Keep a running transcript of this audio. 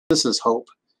This is hope.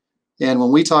 And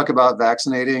when we talk about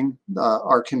vaccinating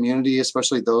our community,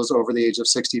 especially those over the age of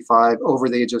 65, over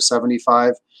the age of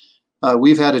 75,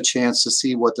 we've had a chance to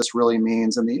see what this really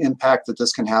means and the impact that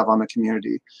this can have on the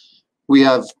community. We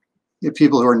have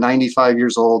people who are 95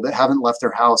 years old that haven't left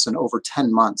their house in over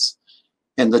 10 months.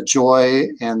 And the joy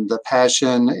and the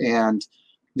passion and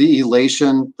the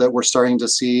elation that we're starting to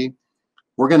see,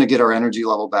 we're going to get our energy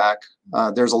level back.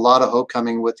 There's a lot of hope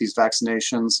coming with these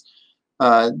vaccinations.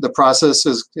 The process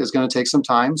is going to take some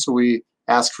time, so we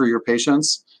ask for your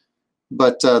patience.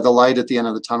 But the light at the end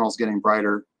of the tunnel is getting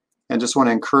brighter. And just want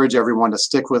to encourage everyone to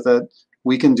stick with it.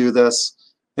 We can do this.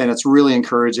 And it's really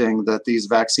encouraging that these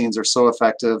vaccines are so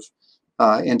effective,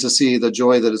 and to see the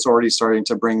joy that it's already starting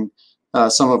to bring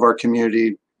some of our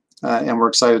community. And we're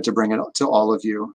excited to bring it to all of you.